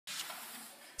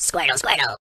Squirtle,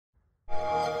 Squirtle.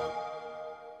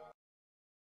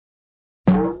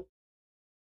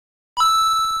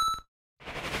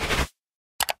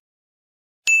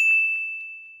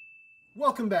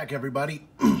 Welcome back, everybody,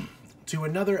 to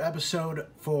another episode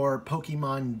for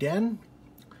Pokemon Den.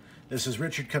 This is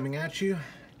Richard coming at you.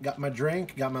 Got my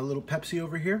drink, got my little Pepsi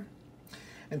over here.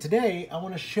 And today I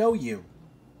want to show you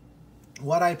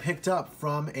what I picked up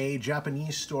from a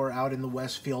Japanese store out in the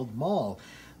Westfield Mall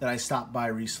that I stopped by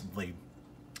recently.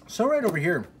 So right over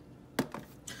here,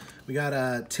 we got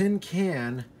a tin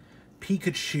can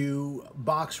Pikachu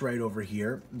box right over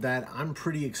here that I'm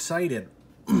pretty excited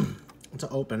to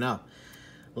open up.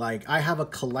 Like, I have a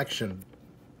collection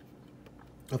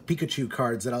of Pikachu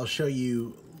cards that I'll show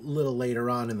you a little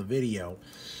later on in the video.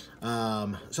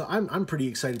 So I'm pretty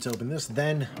excited to open this.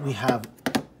 Then we have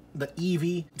the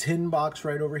Eevee tin box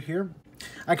right over here.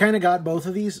 I kind of got both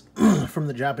of these from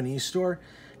the Japanese store,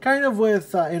 kind of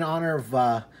with in honor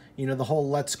of you know, the whole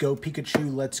Let's Go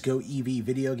Pikachu, Let's Go Eevee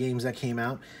video games that came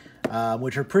out,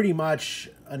 which are pretty much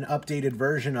an updated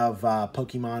version of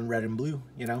Pokemon Red and Blue,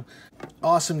 you know.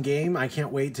 Awesome game. I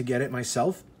can't wait to get it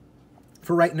myself.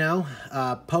 For right now,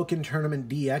 Pokken Tournament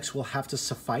DX will have to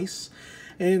suffice.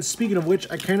 And speaking of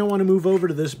which, I kind of want to move over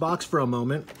to this box for a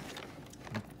moment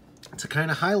to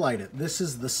kind of highlight it. This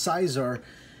is the Scizor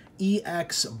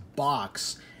EX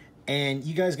box. And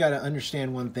you guys got to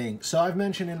understand one thing. So I've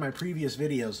mentioned in my previous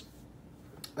videos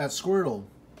that Squirtle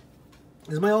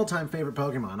is my all-time favorite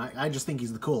Pokemon. I just think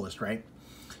he's the coolest, right?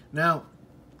 Now,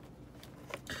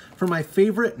 for my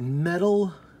favorite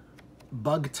metal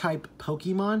bug-type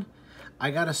Pokemon, I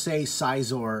gotta say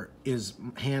Scizor is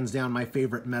hands down my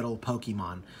favorite metal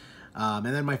Pokemon. And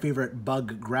then my favorite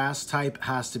bug grass type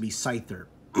has to be Scyther.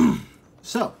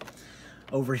 So,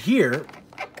 over here,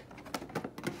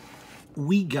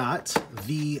 we got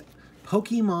the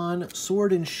Pokemon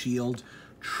Sword and Shield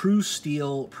True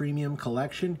Steel Premium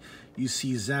Collection. You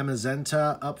see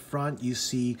Zamazenta up front. You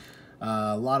see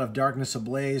a lot of Darkness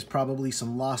Ablaze, probably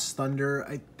some Lost Thunder,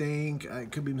 I think. I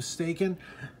could be mistaken.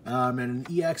 And an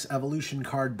EX Evolution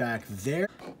card back there.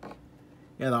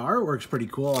 Yeah, the artwork's pretty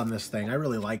cool on this thing. I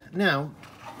really like it. Now,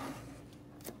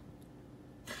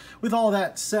 with all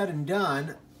that said and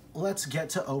done, let's get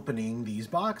to opening these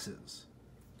boxes.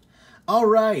 All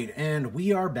right, and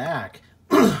we are back.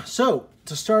 So,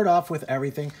 to start off with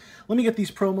everything, let me get these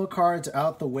promo cards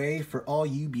out the way for all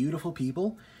you beautiful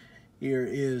people. Here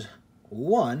is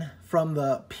one from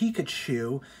the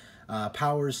Pikachu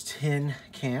Powers tin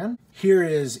can. Here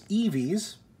is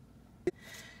Eevee's.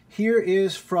 Here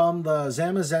is from the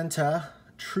Zamazenta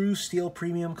True Steel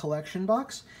Premium Collection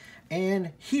box.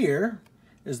 And here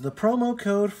is the promo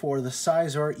code for the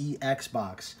Scizor EX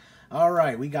box. All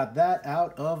right, we got that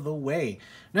out of the way.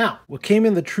 Now, what came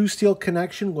in the True Steel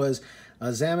Connection was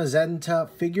a Zamazenta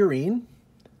figurine,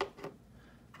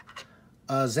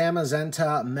 a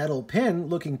Zamazenta metal pin,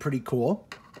 looking pretty cool.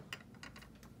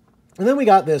 And then we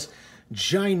got this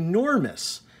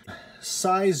ginormous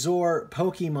Scizor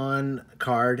Pokemon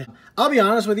card. I'll be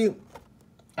honest with you,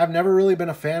 I've never really been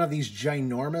a fan of these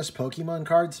ginormous Pokemon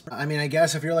cards. I mean, I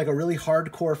guess if you're like a really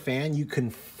hardcore fan, you can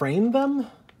frame them.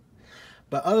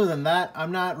 But other than that,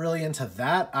 I'm not really into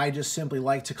that. I just simply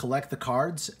like to collect the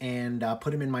cards and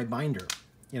put them in my binder,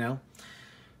 you know?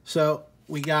 So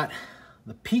we got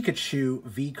the Pikachu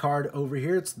V card over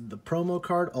here. It's the promo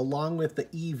card along with the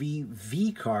Eevee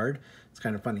V card. It's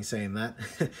kind of funny saying that.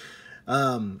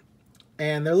 And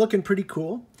they're looking pretty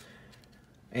cool.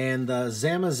 And the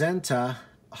Zamazenta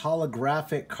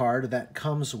holographic card that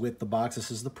comes with the box. This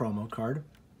is the promo card.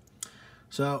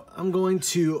 So I'm going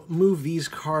to move these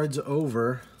cards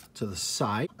over to the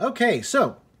side. Okay,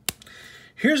 so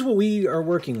here's what we are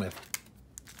working with.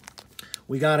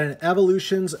 We got an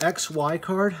Evolutions XY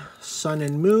card, Sun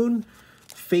and Moon,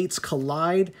 Fates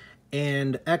Collide,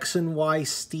 and X and Y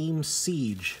Steam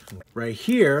Siege. Right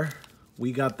here,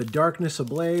 we got the Darkness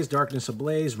Ablaze,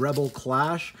 Rebel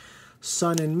Clash,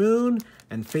 Sun and Moon,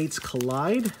 and Fates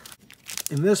Collide.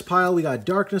 In this pile, we got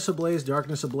Darkness Ablaze,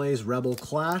 Rebel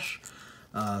Clash,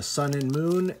 Sun and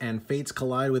Moon, and Fates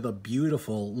Collide with a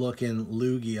beautiful looking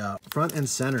Lugia front and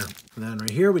center. And then right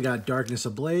here we got Darkness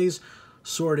Ablaze,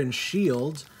 Sword and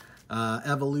Shield,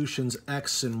 Evolutions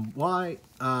X and Y,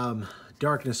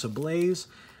 Darkness Ablaze,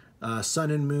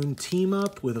 Sun and Moon team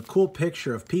up with a cool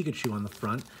picture of Pikachu on the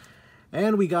front.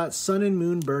 And we got Sun and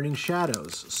Moon Burning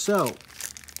Shadows. So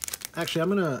actually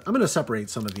I'm gonna separate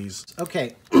some of these.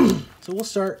 Okay, so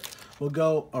we'll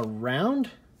go around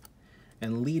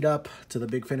and lead up to the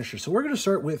big finisher. So we're going to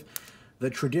start with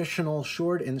the traditional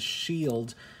Sword and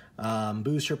Shield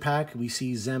booster pack. We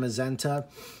see Zamazenta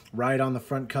right on the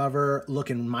front cover,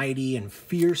 looking mighty and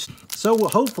fierce. So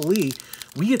hopefully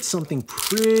we get something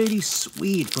pretty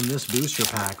sweet from this booster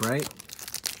pack, right?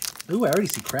 Ooh, I already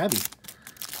see Krabby.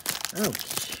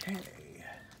 Okay.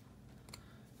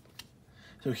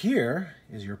 So here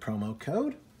is your promo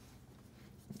code.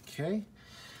 Okay.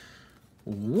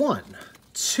 1,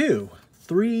 2,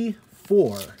 3,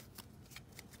 4.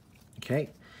 Okay.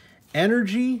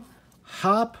 Energy,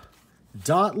 Hop,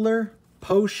 Dottler,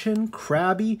 Potion,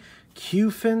 Krabby,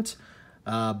 Cufant,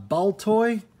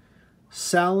 Baltoy,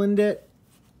 Salandit,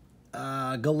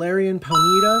 Galarian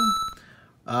Ponyta,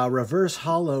 Reverse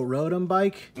Hollow Rotom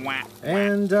Bike,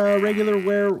 and regular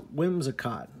wear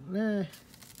Whimsicott.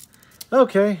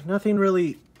 Okay, nothing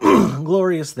really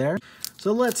glorious there.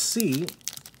 So let's see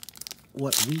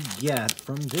what we get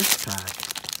from this pack.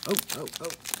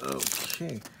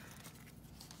 Okay.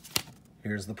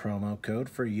 Here's the promo code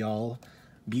for y'all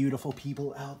beautiful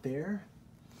people out there.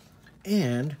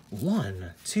 And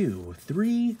 1, 2,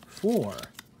 3, 4.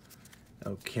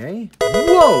 Okay.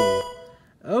 Whoa!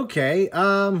 Okay,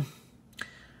 I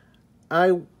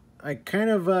kind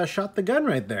of shot the gun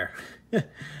right there.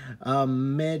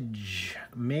 Mage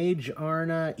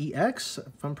Arna EX,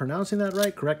 if I'm pronouncing that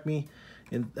right, correct me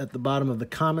at the bottom of the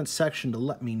comments section to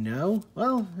let me know.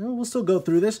 Well, we'll still go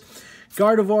through this.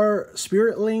 Gardevoir,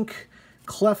 Spirit Link,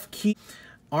 Klefki,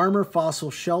 Armor Fossil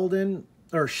Shieldon,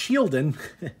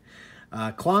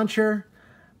 Clauncher,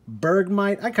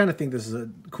 Bergmite. I kind of think this is a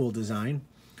cool design.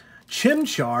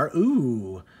 Chimchar,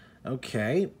 ooh,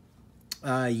 okay.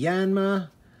 Yanma,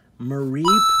 Mareep.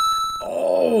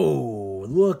 Oh,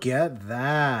 look at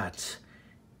that.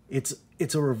 It's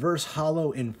a reverse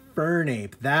hollow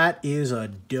Infernape. That is a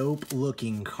dope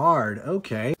looking card.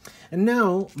 Okay. And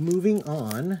now moving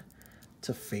on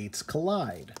to Fates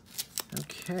Collide.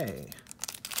 Okay.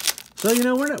 So, you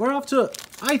know, we're off to,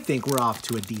 I think we're off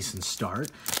to a decent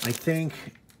start. I think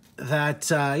that,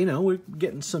 you know, we're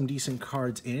getting some decent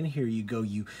cards in. Here you go,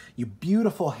 you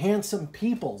beautiful, handsome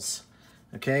peoples.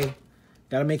 Okay.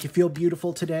 Got to make you feel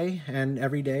beautiful today and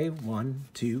every day. 1,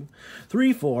 2,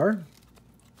 3, 4.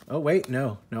 Oh, wait,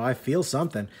 no, I feel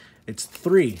something. It's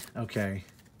 3, okay.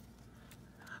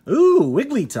 Ooh,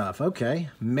 Wigglytuff, okay.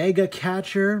 Mega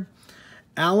Catcher,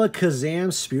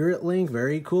 Alakazam, Spirit Link,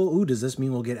 very cool. Ooh, does this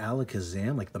mean we'll get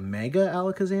Alakazam, like the Mega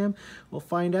Alakazam? We'll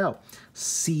find out.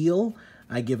 Seal,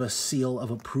 I give a seal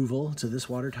of approval to this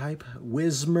water type.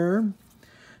 Whismur,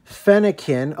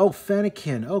 Fennekin, oh,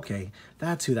 Fennekin, okay.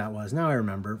 That's who that was, now I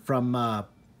remember, from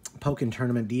Pokken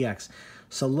Tournament DX.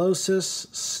 Solosis,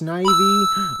 Snivy,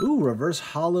 ooh, Reverse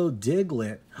Hollow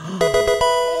Diglett.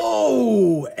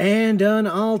 Oh, and an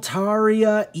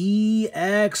Altaria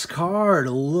EX card.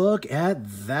 Look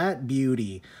at that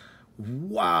beauty.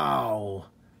 Wow.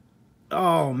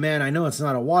 Oh, man, I know it's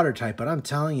not a water type, but I'm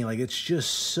telling you, like, it's just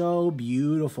so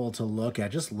beautiful to look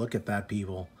at. Just look at that,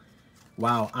 people.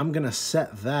 Wow, I'm going to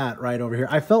set that right over here.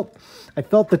 I felt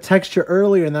the texture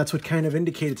earlier, and that's what kind of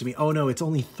indicated to me, oh, no, it's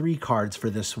only 3 cards for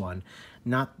this one.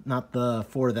 Not the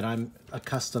 4 that I'm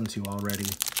accustomed to already.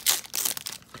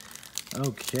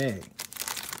 Okay.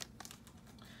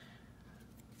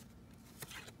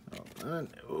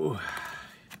 Oh,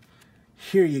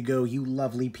 here you go, you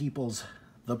lovely peoples.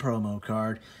 The promo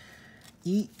card.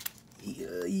 Eat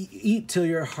till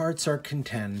your hearts are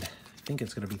content. I think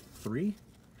it's going to be 3.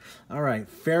 All right,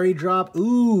 Fairy Drop.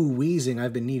 Ooh, Wheezing.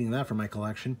 I've been needing that for my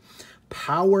collection.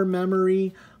 Power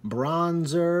Memory,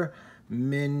 Bronzer,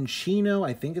 Minchino,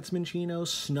 I think it's Minchino,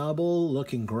 Snubble,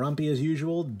 looking grumpy as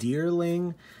usual,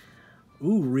 Deerling,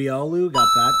 ooh, Riolu, got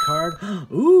that card,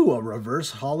 ooh, a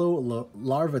reverse hollow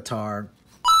Larvitar,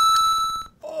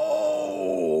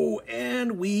 oh,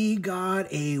 and we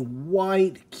got a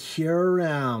white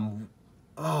Kyurem,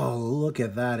 oh, look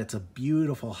at that, it's a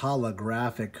beautiful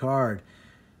holographic card.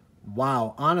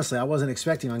 Wow, honestly, I wasn't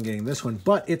expecting on getting this one,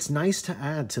 but it's nice to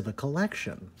add to the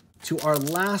collection. To our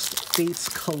last Fates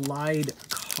Collide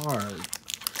card.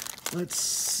 Let's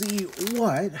see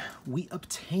what we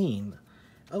obtain.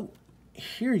 Oh,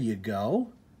 here you go.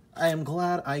 I am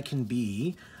glad I can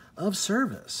be of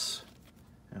service.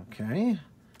 Okay.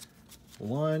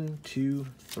 1, 2,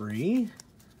 3.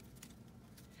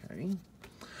 Okay.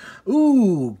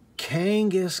 Ooh,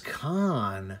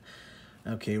 Kangaskhan.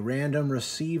 Okay, random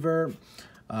receiver.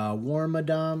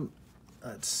 Wormadam.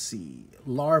 Let's see.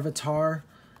 Larvitar.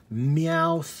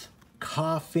 Meowth,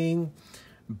 Coughing,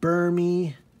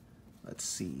 Burmy, let's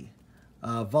see,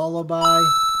 Volibee,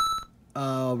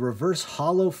 Reverse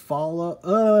Hollow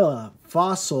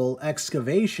Fossil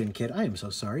Excavation Kit. I am so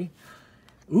sorry.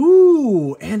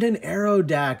 Ooh, and an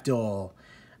Aerodactyl.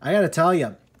 I gotta tell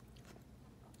you,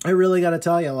 I really got to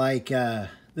tell you, like,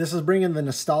 this is bringing the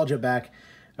nostalgia back.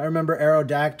 I remember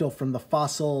Aerodactyl from the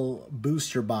Fossil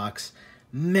booster box.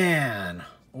 Man,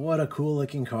 what a cool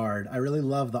looking card. I really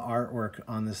love the artwork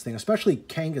on this thing, especially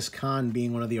Kangaskhan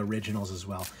being one of the originals as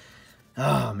well.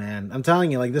 Oh, man. I'm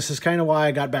telling you, like, this is kind of why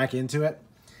I got back into it.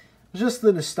 Just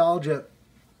the nostalgia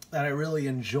that I really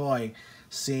enjoy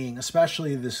seeing,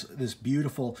 especially this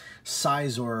beautiful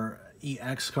Scizor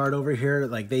EX card over here.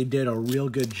 Like, they did a real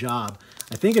good job.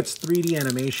 I think it's 3D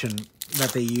animation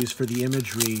that they use for the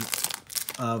imagery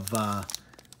of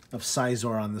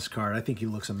Scizor on this card. I think he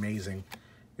looks amazing.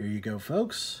 Here you go,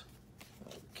 folks.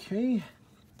 Okay.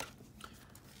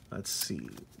 Let's see.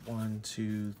 1,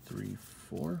 2, 3,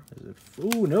 4. Is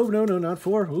it? Ooh, no, not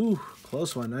 4. Ooh,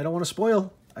 close one. I don't want to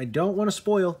spoil. I don't want to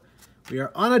spoil. We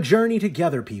are on a journey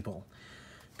together, people.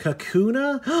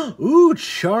 Kakuna. Ooh,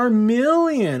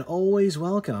 Charmeleon. Always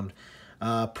welcomed.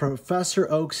 Professor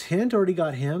Oak's Hint. Already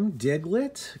got him.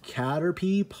 Diglett.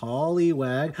 Caterpie.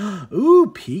 Poliwag.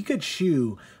 Ooh,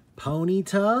 Pikachu.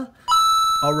 Ponyta.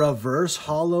 A reverse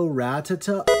holo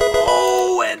Rattata.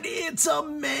 Oh, and it's a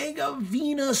Mega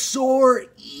Venusaur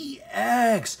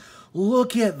EX.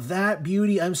 Look at that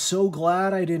beauty. I'm so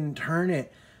glad I didn't turn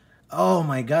it. Oh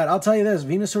my God. I'll tell you this.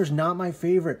 Venusaur's not my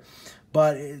favorite,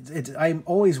 but I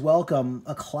always welcome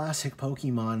a classic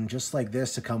Pokemon just like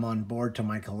this to come on board to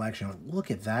my collection. Look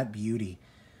at that beauty.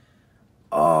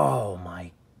 Oh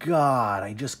my God.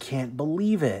 I just can't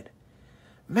believe it.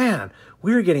 Man,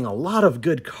 we're getting a lot of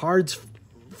good cards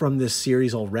from this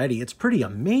series already. It's pretty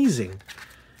amazing.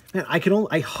 Man,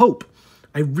 I hope,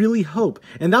 I really hope.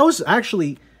 And that was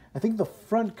actually, I think the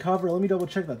front cover, let me double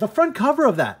check that. The front cover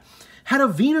of that had a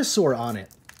Venusaur on it.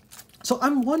 So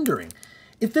I'm wondering,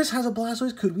 if this has a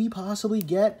Blastoise, could we possibly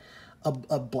get a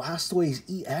Blastoise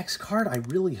EX card? I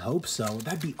really hope so.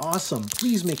 That'd be awesome.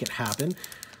 Please make it happen.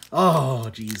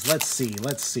 Oh, geez. Let's see.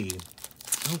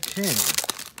 Okay.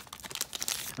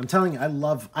 I'm telling you,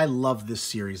 I love this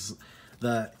series.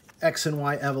 The X and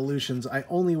Y evolutions. I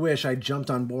only wish I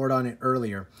jumped on board on it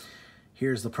earlier.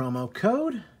 Here's the promo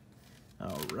code.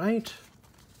 All right.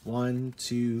 1,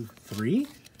 2, 3.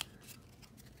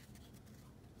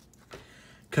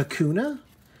 Kakuna,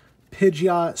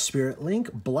 Pidgeot Spirit Link,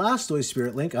 Blastoise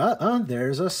Spirit Link.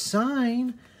 There's a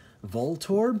sign.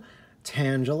 Voltorb,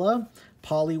 Tangela,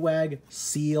 Poliwag,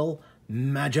 Seal,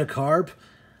 Magikarp,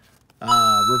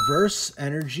 Reverse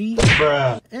Energy,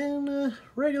 and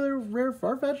regular rare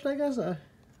Farfetch'd, I guess.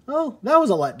 Oh, that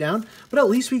was a letdown, but at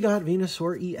least we got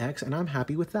Venusaur EX, and I'm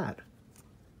happy with that.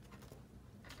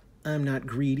 I'm not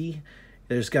greedy.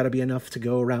 There's got to be enough to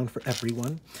go around for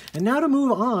everyone. And now to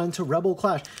move on to Rebel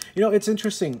Clash. You know, it's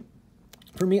interesting.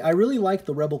 For me, I really like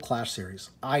the Rebel Clash series.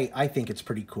 I think it's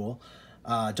pretty cool.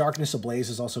 Darkness Ablaze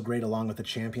is also great along with the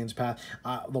Champions Path.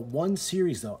 The one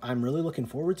series, though, I'm really looking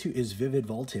forward to is Vivid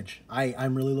Voltage.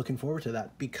 I'm really looking forward to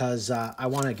that because I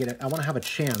want to get it. I want to have a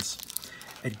chance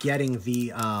at getting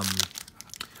the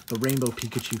Rainbow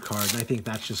Pikachu card, and I think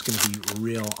that's just going to be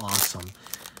real awesome.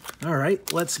 All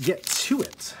right, let's get to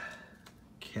it.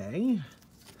 Okay.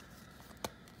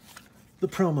 The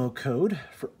promo code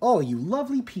for all you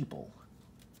lovely people.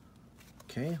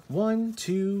 Okay, 1,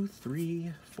 2,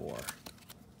 3, 4.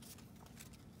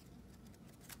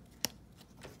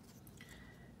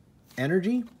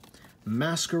 Energy,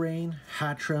 Masquerain,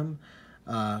 Hattrem,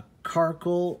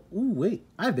 Karkle. Ooh, wait,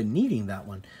 I've been needing that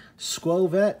one.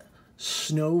 Skwovet,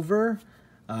 Snover,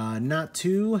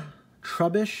 Natu,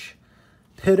 Trubbish,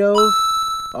 Pidove,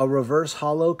 a reverse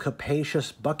holo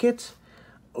Capacious Bucket.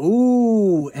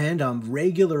 Ooh, and a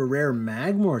regular rare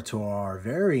Magmortar.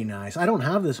 Very nice. I don't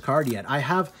have this card yet. I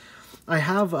have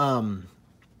what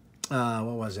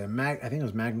was it? I think it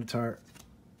was Magnetar.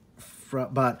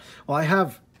 But well, I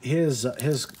have his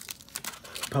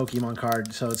Pokemon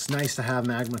card, so it's nice to have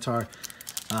Magnetar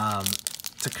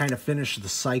to kind of finish the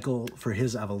cycle for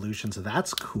his evolution. So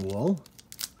that's cool.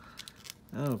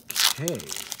 Okay.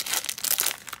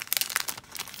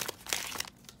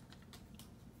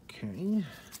 Okay.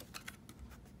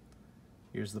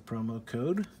 Here's the promo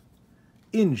code.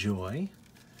 Enjoy.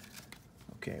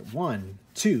 Okay, 1,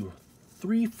 2,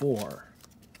 3, 4.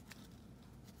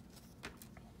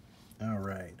 All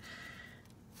right.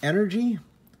 Energy.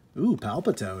 Ooh,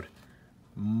 Palpitoad.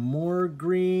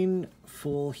 Morgreen,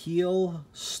 Full Heal,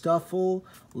 Stuffle,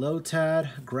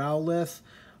 Lotad, Growlithe,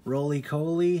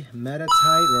 Roly-Coly,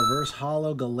 Metatite, Reverse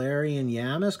Holo, Galarian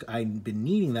Yamask. I've been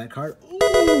needing that card.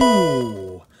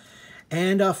 Ooh!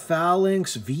 And a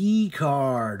Phalanx V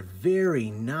card. Very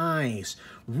nice.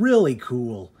 Really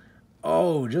cool.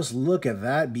 Oh, just look at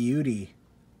that beauty.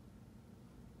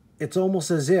 It's almost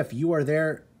as if you are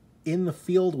there in the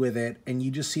field with it, and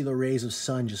you just see the rays of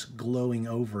sun just glowing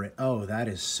over it. Oh, that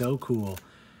is so cool.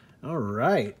 All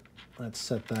right, let's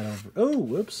set that over. Oh,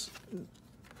 whoops.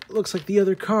 Looks like the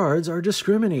other cards are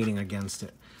discriminating against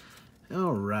it.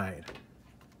 All right.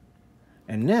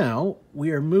 And now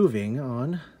we are moving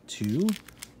on to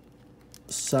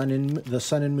the Sun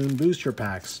and Moon booster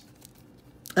packs.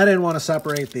 I didn't want to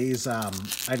separate these. I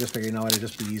just figured, no, it'd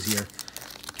just be easier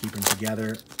to keep them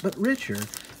together. But Richard,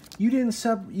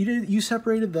 you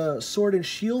separated the Sword and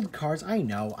Shield cards. I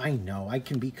know. I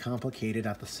can be complicated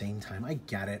at the same time. I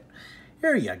get it.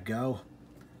 Here you go.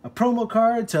 A promo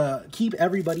card to keep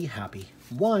everybody happy.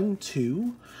 1,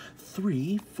 2,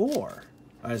 3, 4.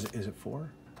 Is it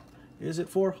 4? Is it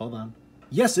 4? Hold on.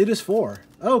 Yes, it is 4.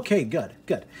 Okay, good.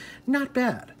 Not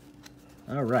bad.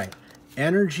 All right.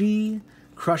 Energy,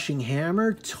 Crushing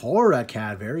Hammer,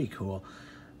 Torracat, very cool.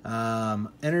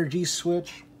 Energy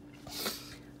Switch,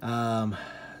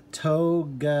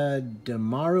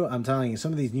 Togedemaru. I'm telling you,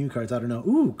 some of these new cards, I don't know.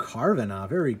 Ooh, Carvanha,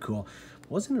 very cool.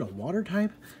 Wasn't it a water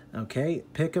type? Okay,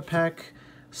 Pick-a-Peck,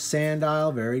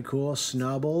 Sandile, very cool.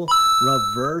 Snubble,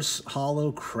 Reverse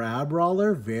Hollow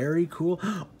Crabrawler, very cool.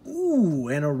 Ooh,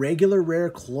 and a regular rare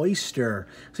Cloyster.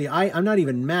 See, I'm not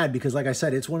even mad because, like I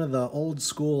said, it's one of the old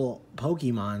school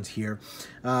Pokemons here.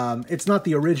 It's not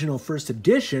the original first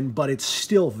edition, but it's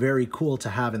still very cool to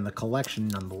have in the collection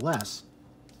nonetheless.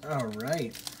 All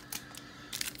right.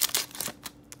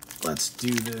 Let's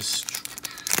do this.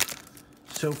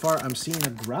 So far, I'm seeing a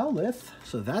Growlithe,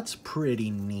 so that's pretty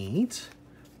neat,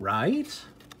 right?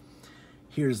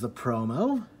 Here's the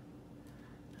promo.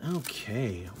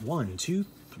 Okay, 1, 2,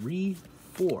 3,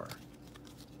 4.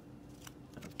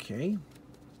 Okay.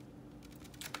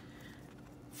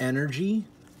 Energy,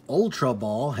 Ultra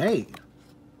Ball. Hey,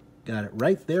 got it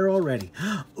right there already.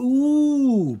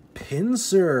 Ooh,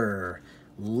 Pinsir.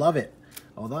 Love it.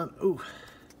 Hold on. Ooh.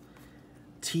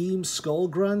 Team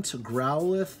Skullgrunt,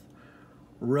 Growlithe,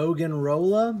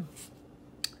 Roggenrola,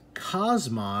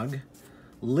 Cosmog,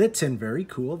 Litten, very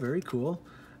cool,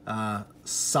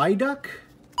 Psyduck,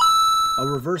 a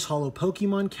Reverse Hollow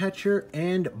Pokemon Catcher,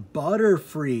 and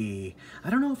Butterfree. I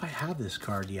don't know if I have this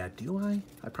card yet, do I?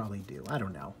 I probably do, I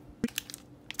don't know.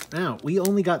 Now, we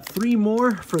only got 3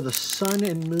 more for the Sun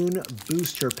and Moon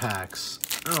booster packs.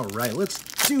 All right, let's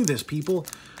do this, people.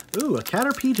 Ooh, a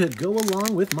Caterpie to go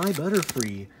along with my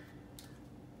Butterfree.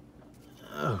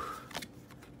 Oh.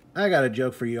 I got a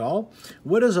joke for you all.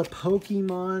 What is a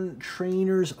Pokemon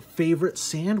trainer's favorite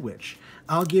sandwich?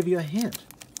 I'll give you a hint.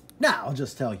 Now, I'll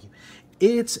just tell you.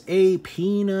 It's a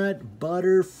peanut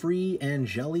butter free and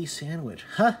jelly sandwich.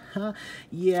 Haha.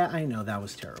 Yeah, I know that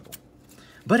was terrible.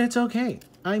 But it's okay.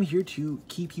 I'm here to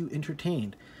keep you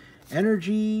entertained.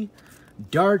 Energy,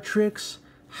 Dartrix,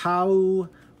 How,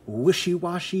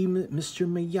 Wishy-Washy, Mr.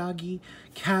 Miyagi,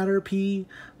 Caterpie,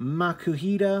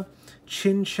 Makuhita,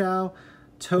 Chinchou,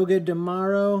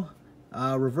 Togedemaru,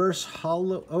 Reverse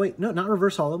Hollow. Oh, wait. No, not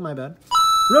Reverse Hollow. My bad.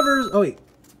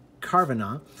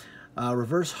 Carvanha.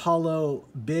 Reverse Hollow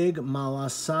Big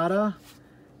Malasada.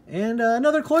 And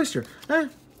another Cloyster. Oh,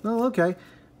 okay.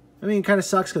 I mean, it kind of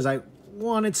sucks because I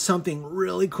wanted something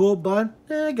really cool, but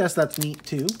I guess that's neat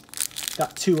too.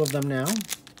 Got 2 of them now.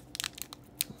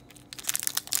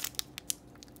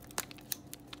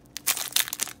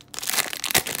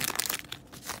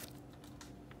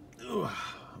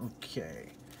 Okay,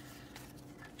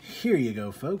 here you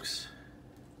go, folks.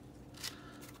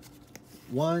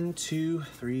 1, 2,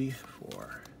 3,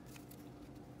 4.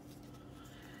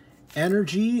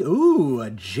 Energy, ooh, a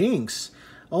Jinx.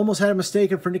 Almost had a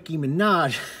mistake for Nicki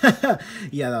Minaj.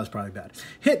 Yeah, that was probably bad.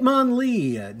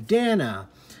 Hitmonlee, Dana,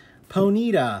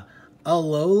 Ponyta,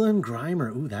 Alolan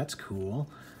Grimer. Ooh, that's cool.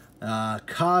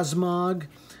 Cosmog,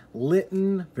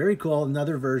 Litten, very cool,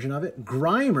 another version of it.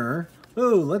 Grimer.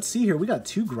 Oh, let's see here. We got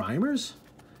 2 Grimers?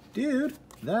 Dude,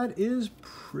 that is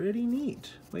pretty neat.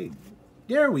 Wait,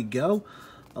 there we go.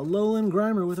 Alolan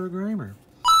Grimer with our Grimer.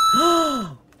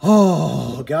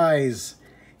 Oh, guys.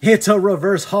 It's a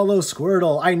Reverse Hollow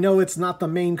Squirtle. I know it's not the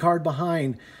main card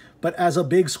behind, but as a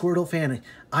big Squirtle fan,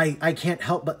 I can't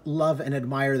help but love and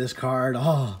admire this card.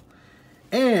 Oh.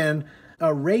 And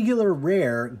a regular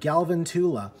rare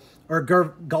Galvantula, or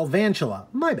Galvantula.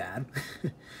 My bad.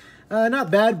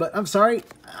 Not bad, but I'm sorry.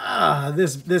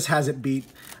 This has it beat.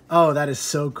 Oh, that is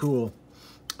so cool.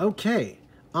 Okay,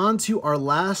 on to our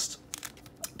last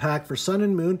pack for Sun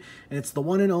and Moon, and it's the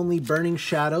one and only Burning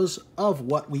Shadows of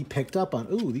what we picked up on.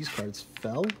 Ooh, these cards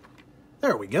fell.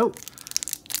 There we go.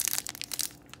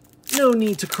 No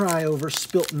need to cry over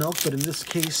spilt milk, but in this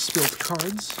case, spilt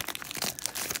cards.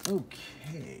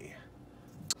 Okay.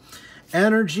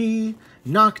 Energy,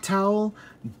 Noctowl,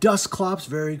 Dusclops,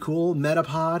 very cool.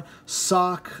 Metapod,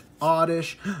 Sock,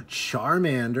 Oddish,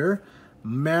 Charmander,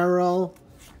 Marill,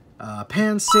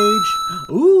 Pansage,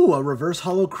 ooh, a reverse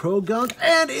holo Croagunk,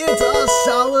 and it's a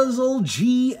Salazzle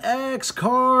GX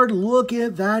card. Look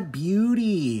at that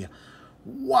beauty.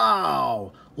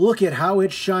 Wow. Look at how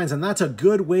it shines, and that's a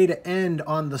good way to end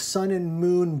on the Sun and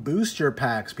Moon booster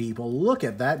packs, people. Look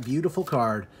at that beautiful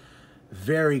card.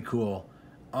 Very cool.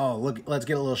 Oh, look, let's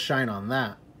get a little shine on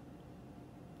that.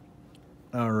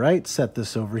 All right, set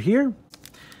this over here.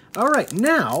 All right,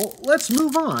 now let's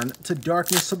move on to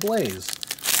Darkness Ablaze.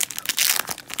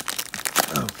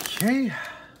 Okay.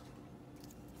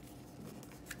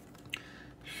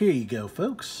 Here you go,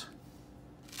 folks.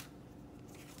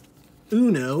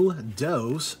 Uno,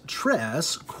 dos,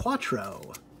 tres,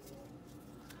 cuatro.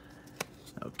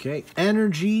 Okay,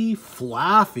 Energy,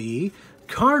 Flaffy,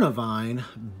 Carnivine,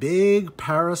 Big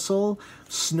Parasol,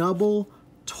 Snubble,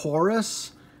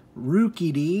 Taurus,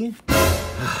 Rookidee,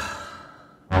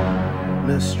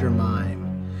 Mr. Mime.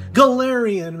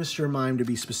 Galarian, Mr. Mime to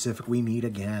be specific, we meet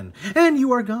again. And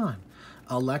you are gone.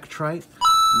 Electrite,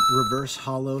 Reverse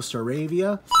Holo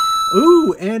Saravia.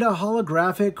 Ooh, and a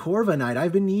holographic Corviknight.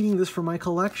 I've been needing this for my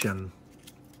collection.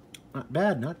 Not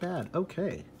bad, not bad.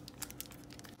 Okay.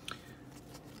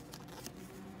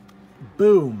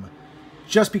 Boom.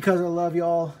 Just because I love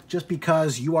y'all, just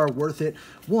because you are worth it.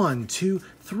 1, 2,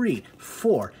 3,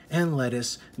 4, and let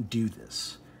us do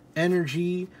this.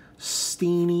 Energy,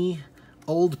 Steenie,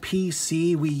 Old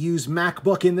PC. We use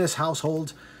MacBook in this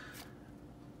household.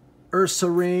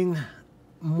 Ursaring,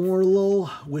 Morlul,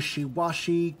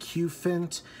 Wishy-Washy,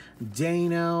 Cufant,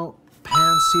 Dano,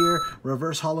 Panseer,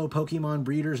 Reverse Holo Pokemon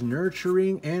Breeders,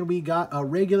 Nurturing, and we got a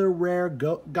regular rare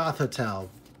Gothitelle.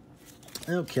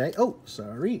 Okay, oh,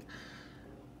 sorry.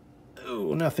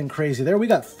 Oh, nothing crazy there. We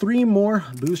got 3 more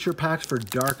booster packs for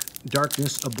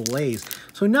Darkness Ablaze.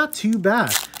 So not too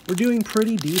bad. We're doing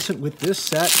pretty decent with this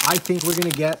set. I think we're going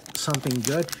to get something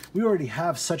good. We already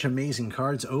have such amazing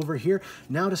cards over here.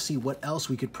 Now to see what else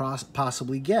we could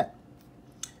possibly get.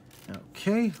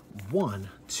 Okay, 1,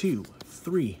 2,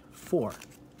 3, 4.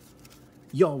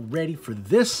 Y'all ready for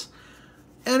this?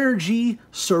 Energy,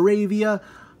 Saravia,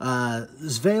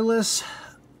 Zweilous,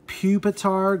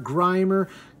 Pupitar, Grimer,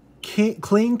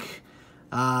 Clink,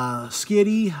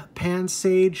 Skitty,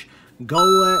 Pansage,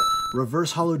 Golett,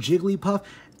 Reverse Holo Jigglypuff,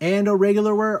 and a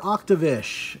regular rare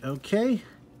Octavish. Okay.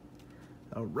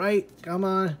 All right, come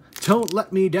on. Don't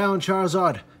let me down,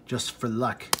 Charizard. Just for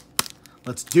luck.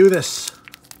 Let's do this.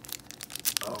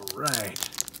 All right.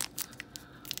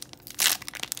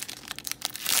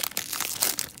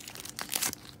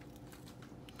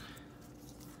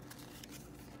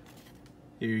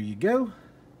 Here you go.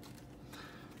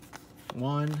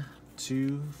 1,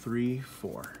 2, 3,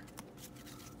 4.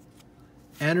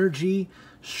 Energy,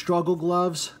 Struggle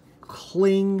Gloves,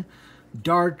 Kling,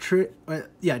 Dartrix,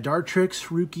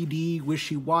 Rookidee,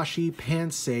 Wishy-Washy,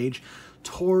 Pansage,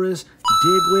 Taurus,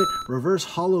 Diglett, Reverse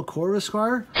Holo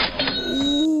Corvisquire.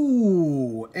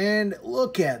 Ooh, and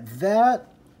look at that.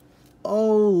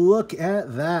 Oh, look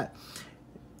at that.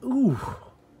 Ooh.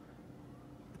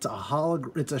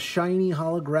 It's a shiny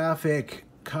holographic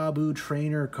Kabu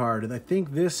trainer card, and I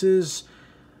think this is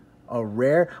a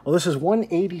rare. Well, this is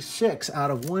 186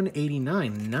 out of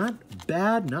 189. Not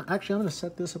bad. Not actually. I'm going to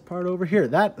set this apart over here.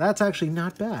 That's actually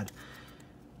not bad.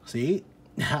 See,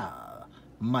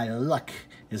 my luck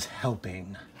is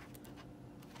helping.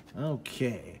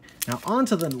 Okay, now on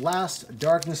to the last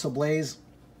Darkness Ablaze.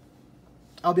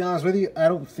 I'll be honest with you. I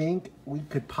don't think we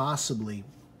could possibly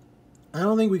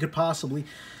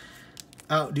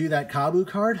outdo that Kabu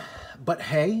card, but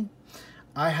hey,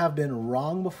 I have been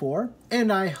wrong before,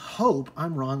 and I hope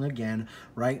I'm wrong again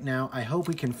right now. I hope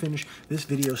we can finish this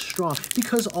video strong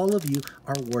because all of you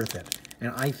are worth it,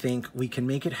 and I think we can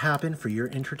make it happen for your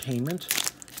entertainment.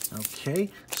 Okay,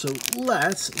 so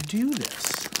let's do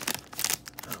this.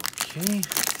 Okay.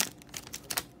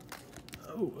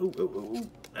 Oh,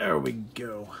 there we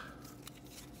go.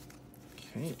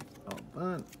 Okay, hold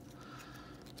on.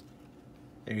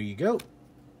 There you go.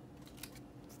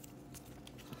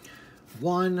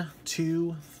 1,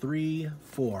 2, 3,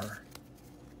 4.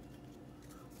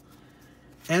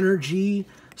 Energy,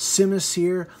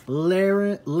 Simisear,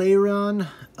 Lairon,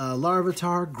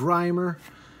 Larvitar, Grimer,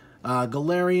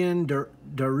 Galarian,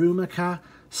 Darumaka,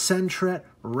 Sentret,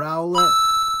 Rowlet,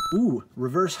 ooh,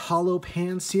 Reverse Holo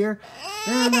Panseer,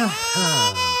 and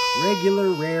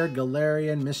regular rare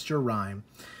Galarian Mr. Rime.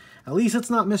 At least it's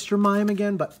not Mr. Mime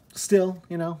again, but still,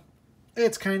 you know,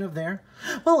 it's kind of there.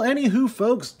 Well, anywho,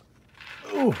 folks,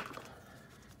 ooh,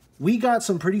 we got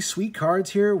some pretty sweet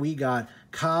cards here. We got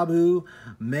Kabu,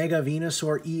 Mega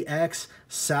Venusaur EX,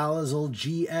 Salazzle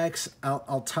GX,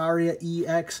 Altaria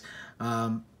EX,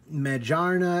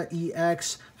 Majarna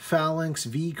EX, Phalanx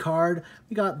V card.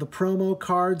 We got the promo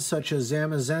cards such as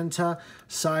Zamazenta,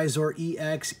 Scizor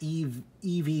EX,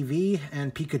 EVV,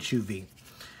 and Pikachu V.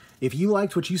 If you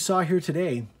liked what you saw here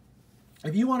today,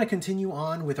 if you want to continue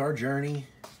on with our journey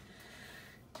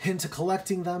into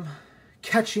collecting them,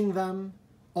 catching them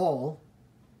all,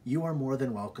 you are more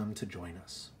than welcome to join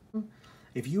us.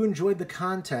 If you enjoyed the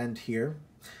content here,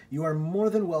 you are more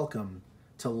than welcome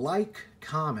to like,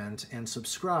 comment, and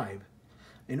subscribe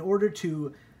in order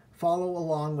to follow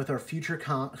along with our future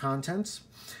contents.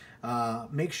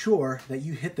 Make sure that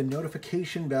you hit the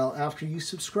notification bell after you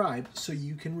subscribe so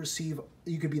you can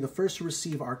be the first to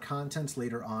receive our contents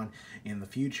later on in the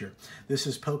future. This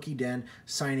is PokeDen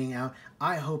signing out.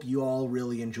 I hope you all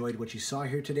really enjoyed what you saw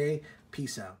here today.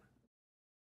 Peace out.